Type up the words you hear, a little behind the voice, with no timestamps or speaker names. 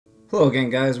Hello again,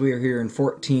 guys. We are here in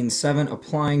 14.7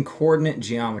 applying coordinate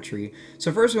geometry.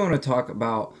 So first we want to talk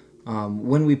about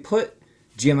when we put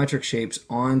geometric shapes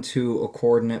onto a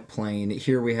coordinate plane.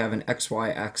 Here we have an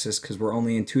XY axis because we're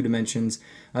only in 2 dimensions.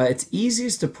 It's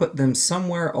easiest to put them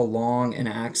somewhere along an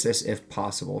axis if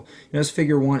possible. Notice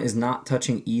figure 1 is not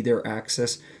touching either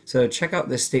axis. So check out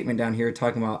this statement down here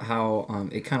talking about how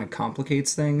it kind of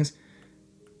complicates things.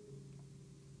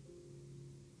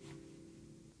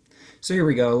 So here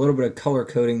we go, a little bit of color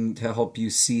coding to help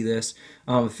you see this.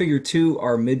 Figure 2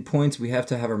 are midpoints. We have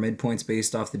to have our midpoints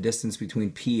based off the distance between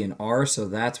P and R, so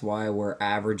that's why we're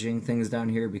averaging things down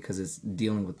here, because it's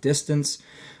dealing with distance.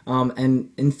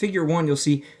 And in figure 1, you'll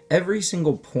see every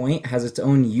single point has its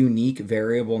own unique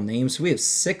variable name. So we have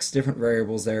 6 different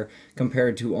variables there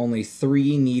compared to only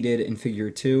 3 needed in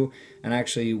figure 2. And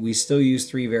actually, we still use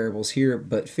 3 variables here,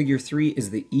 but figure 3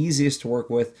 is the easiest to work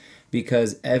with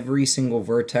because every single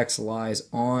vertex lies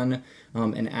on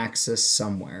an axis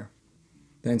somewhere.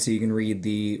 Then so you can read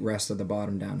the rest of the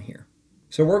bottom down here.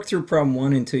 So work through problem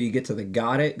 1 until you get to the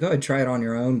got it. Go ahead, try it on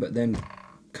your own, but then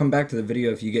come back to the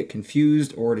video if you get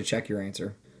confused or to check your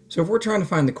answer. So if we're trying to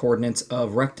find the coordinates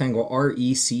of rectangle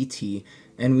RECT,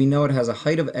 and we know it has a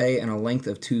height of A and a length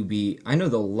of 2B, I know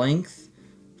the length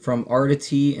from R to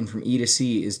T and from E to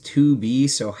C is 2B,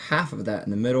 so half of that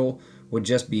in the middle would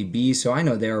just be B, so I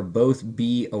know they are both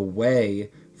B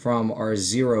away from our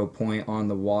 0 point on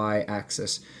the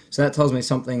y-axis. So that tells me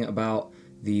something about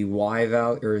the y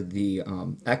value, or the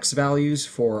x values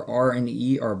for R and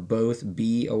E are both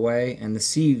B away, and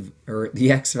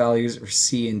the x values for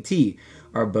C and T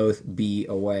are both B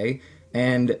away,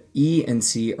 and E and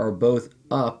C are both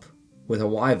up with a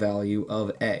y value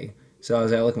of A. So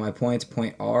as I look at my points,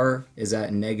 point R is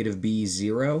at negative B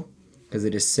 0 because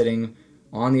it is sitting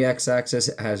on the x-axis.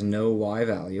 It has no y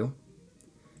value.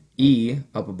 E,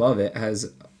 up above it,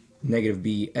 has negative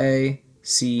B A,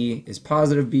 C is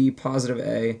positive B, positive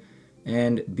A,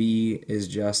 and B is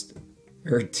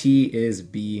T is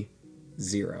B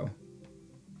 0.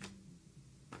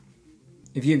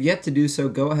 If you have yet to do so,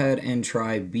 go ahead and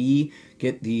try B,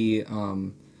 get the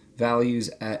values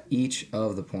at each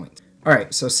of the points.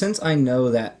 Alright, so since I know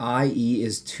that IE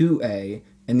is 2A,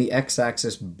 and the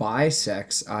x-axis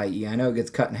bisects IE, I know it gets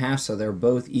cut in half, so they're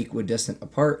both equidistant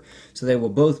apart, so they will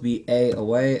both be A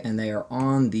away, and they are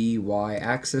on the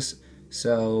y-axis,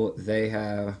 so they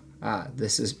have,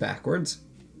 this is backwards.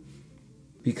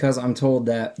 Because I'm told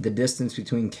that the distance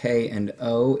between K and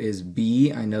O is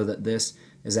B, I know that this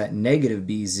is at negative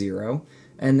B 0,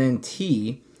 and then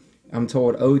T, I'm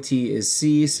told OT is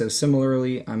C, so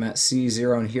similarly, I'm at C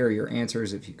 0, and here are your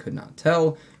answers, if you could not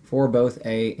tell, for both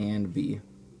A and B.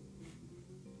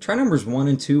 Try numbers 1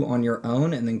 and 2 on your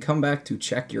own, and then come back to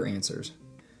check your answers.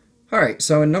 Alright,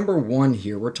 so in number 1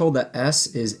 here, we're told that S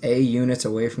is A units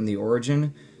away from the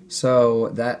origin, so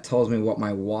that tells me what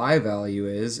my Y value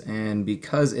is, and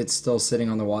because it's still sitting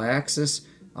on the Y-axis,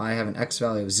 I have an X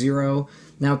value of 0.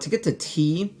 Now to get to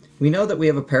T, we know that we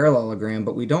have a parallelogram,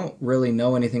 but we don't really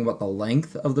know anything about the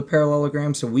length of the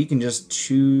parallelogram, so we can just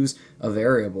choose a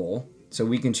variable. So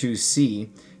we can choose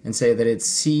C and say that it's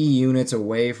C units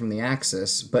away from the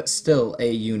axis, but still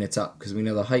A units up, because we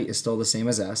know the height is still the same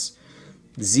as S.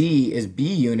 Z is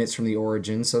B units from the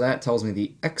origin, so that tells me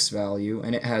the X value,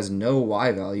 and it has no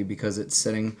Y value because it's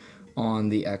sitting on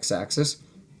the X-axis.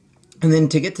 And then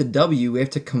to get to W, we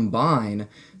have to combine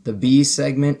the B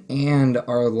segment and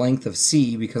our length of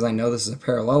C, because I know this is a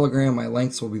parallelogram, my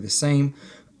lengths will be the same.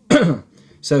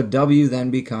 So W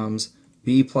then becomes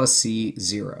B plus C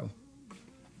 0.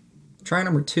 Try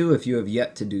number 2 if you have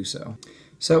yet to do so.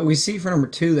 So we see for number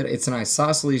 2 that it's an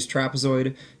isosceles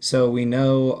trapezoid, so we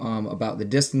know about the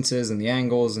distances and the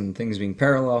angles and things being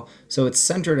parallel. So it's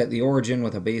centered at the origin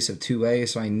with a base of 2A,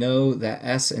 so I know that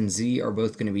S and Z are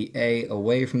both going to be A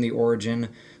away from the origin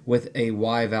with a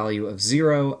Y value of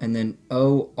 0, and then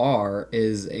OR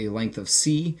is a length of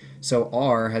C, so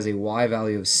R has a Y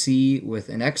value of C with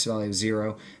an X value of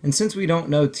 0, and since we don't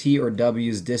know T or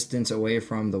W's distance away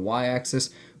from the Y-axis,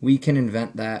 we can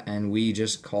invent that, and we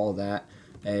just call that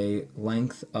a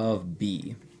length of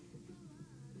B.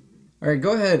 Alright,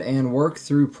 go ahead and work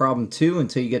through problem 2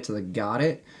 until you get to the got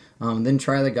it. Then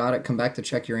try the got it, come back to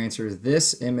check your answers.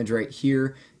 This image right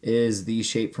here is the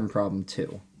shape from problem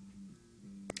 2.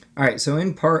 Alright, so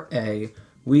in part A,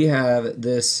 we have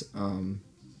this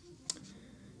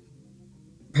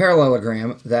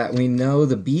parallelogram that we know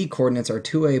the B coordinates are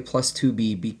 2A plus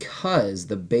 2B because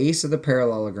the base of the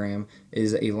parallelogram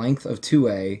is a length of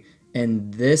 2A,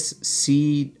 and this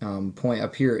C point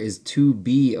up here is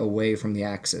 2B away from the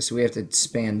axis. So we have to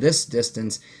span this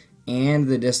distance and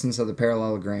the distance of the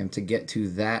parallelogram to get to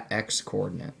that x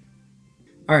coordinate.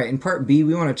 Alright, in part B,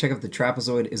 we want to check if the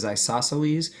trapezoid is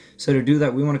isosceles. So to do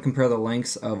that, we want to compare the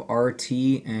lengths of RT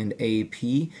and AP,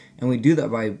 and we do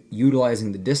that by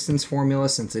utilizing the distance formula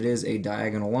since it is a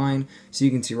diagonal line. So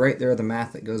you can see right there the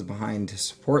math that goes behind to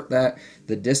support that.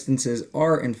 The distances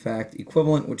are in fact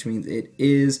equivalent, which means it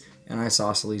is an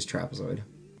isosceles trapezoid.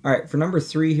 Alright, for number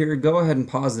 3 here, go ahead and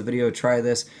pause the video, try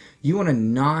this. You want to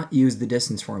not use the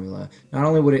distance formula. Not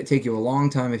only would it take you a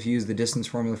long time if you use the distance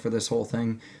formula for this whole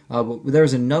thing, but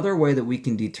there's another way that we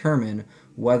can determine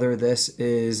whether this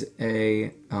is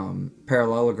a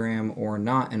parallelogram or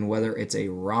not and whether it's a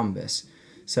rhombus.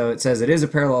 So it says it is a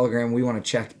parallelogram, we want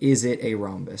to check, is it a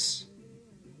rhombus?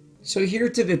 So here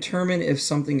to determine if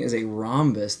something is a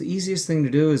rhombus, the easiest thing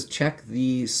to do is check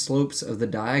the slopes of the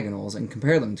diagonals and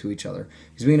compare them to each other.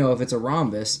 Because we know if it's a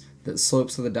rhombus, the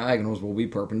slopes of the diagonals will be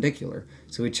perpendicular.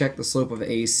 So we check the slope of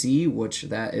AC, which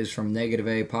that is from negative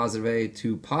A, positive A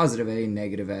to positive A,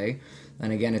 negative A.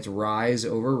 And again, it's rise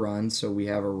over run, so we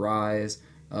have a rise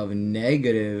of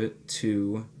negative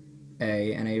 2A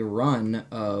and a run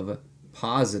of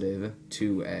positive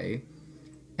 2A.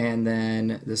 And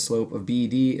then the slope of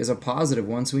BD is a positive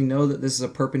one, so we know that this is a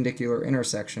perpendicular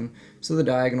intersection, so the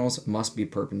diagonals must be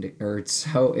perpendicular,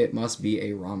 so it must be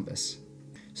a rhombus.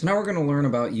 So now we're going to learn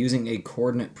about using a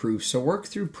coordinate proof. So work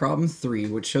through problem 3,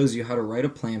 which shows you how to write a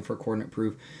plan for coordinate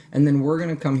proof, and then we're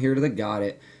going to come here to the got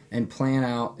it and plan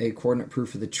out a coordinate proof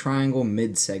for the triangle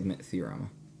mid-segment theorem.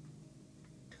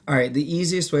 Alright, the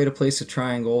easiest way to place a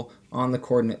triangle on the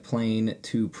coordinate plane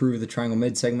to prove the triangle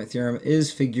mid-segment theorem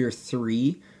is figure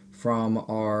 3 from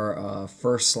our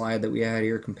first slide that we had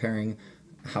here comparing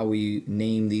how we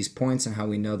name these points and how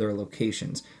we know their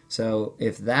locations. So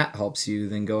if that helps you,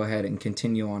 then go ahead and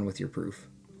continue on with your proof.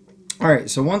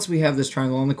 Alright, so once we have this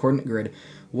triangle on the coordinate grid,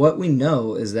 what we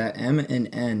know is that M and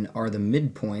N are the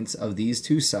midpoints of these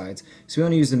two sides. So we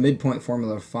want to use the midpoint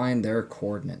formula to find their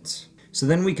coordinates. So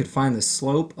then we could find the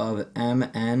slope of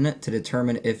MN to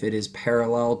determine if it is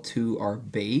parallel to our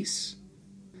base.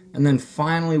 And then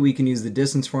finally we can use the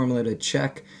distance formula to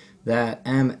check that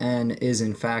MN is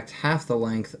in fact half the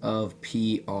length of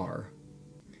PR.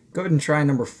 Go ahead and try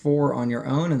number 4 on your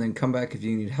own and then come back if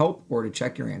you need help or to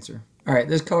check your answer. Alright,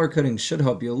 this color coding should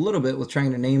help you a little bit with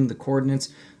trying to name the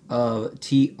coordinates of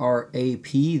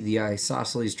TRAP, the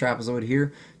isosceles trapezoid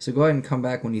here. So go ahead and come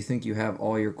back when you think you have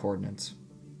all your coordinates.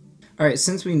 Alright,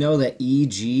 since we know that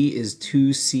EG is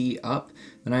 2C up,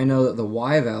 then I know that the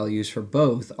Y values for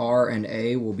both R and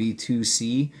A will be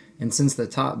 2C, and since the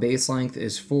top base length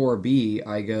is 4B,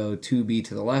 I go 2B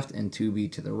to the left and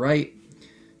 2B to the right,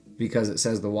 because it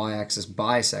says the Y-axis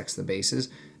bisects the bases.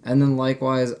 And then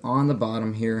likewise on the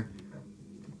bottom here,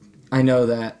 I know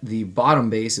that the bottom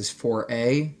base is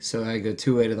 4A, so I go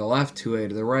 2A to the left, 2A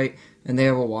to the right, and they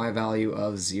have a Y value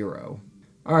of 0.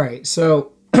 Alright,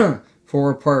 so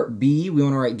for part B, we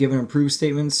want to write given and prove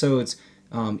statements, so it's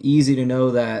easy to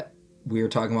know that we are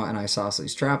talking about an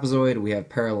isosceles trapezoid, we have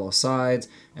parallel sides,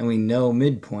 and we know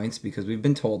midpoints because we've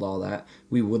been told all that.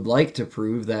 We would like to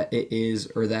prove that it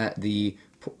is, or that the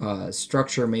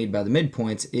structure made by the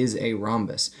midpoints is a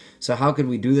rhombus. So how could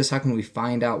we do this? How can we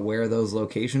find out where those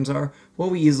locations are? Well,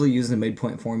 we easily use the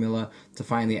midpoint formula to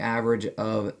find the average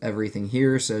of everything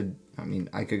here. So, I mean,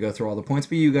 I could go through all the points,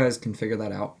 but you guys can figure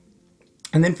that out.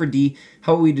 And then for D,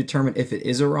 how will we determine if it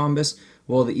is a rhombus?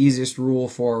 Well, the easiest rule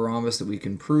for a rhombus that we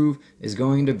can prove is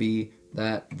going to be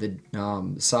that the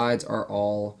sides are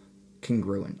all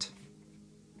congruent.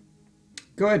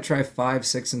 Go ahead, try 5,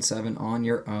 6, and 7 on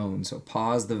your own, so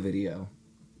pause the video.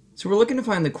 So we're looking to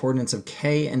find the coordinates of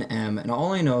K and M, and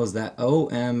all I know is that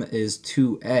OM is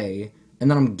 2A,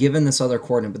 and then I'm given this other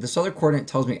coordinate, but this other coordinate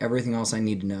tells me everything else I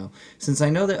need to know. Since I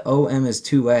know that OM is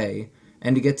 2A,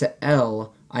 and to get to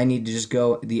L, I need to just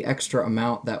go the extra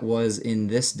amount that was in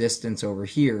this distance over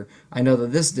here. I know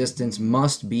that this distance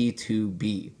must be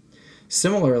 2B.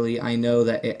 Similarly, I know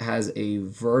that it has a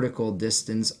vertical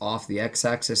distance off the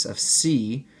x-axis of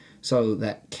C, so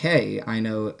that K, I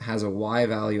know, has a y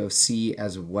value of C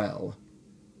as well.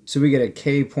 So we get a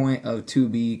K point of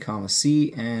 2B, comma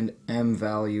C, and M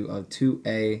value of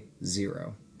 2A,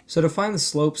 0. So to find the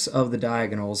slopes of the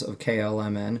diagonals of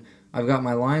KLMN, I've got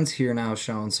my lines here now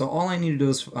shown, so all I need to do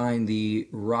is find the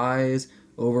rise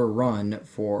over run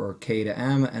for K to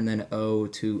M and then O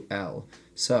to L.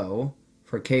 So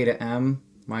for K to M,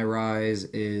 my rise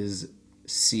is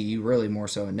C, really more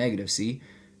so a negative C.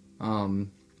 And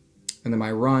then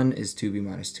my run is 2B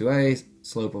minus 2A,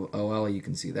 slope of OL you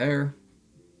can see there.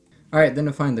 All right, then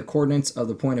to find the coordinates of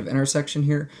the point of intersection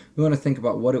here, we want to think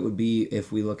about what it would be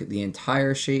if we look at the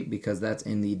entire shape because that's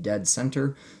in the dead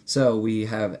center. So we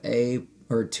have a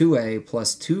or 2a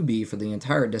plus 2b for the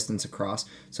entire distance across.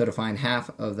 So to find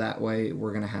half of that way,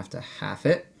 we're going to have to half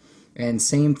it. And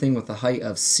same thing with the height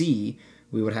of c,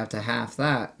 we would have to half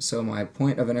that. So my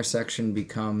point of intersection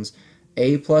becomes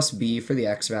a plus b for the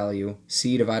x value,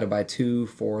 c divided by 2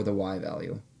 for the y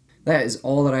value. That is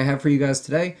all that I have for you guys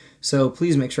today, so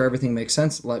please make sure everything makes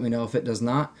sense. Let me know if it does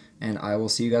not, and I will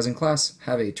see you guys in class.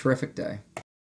 Have a terrific day.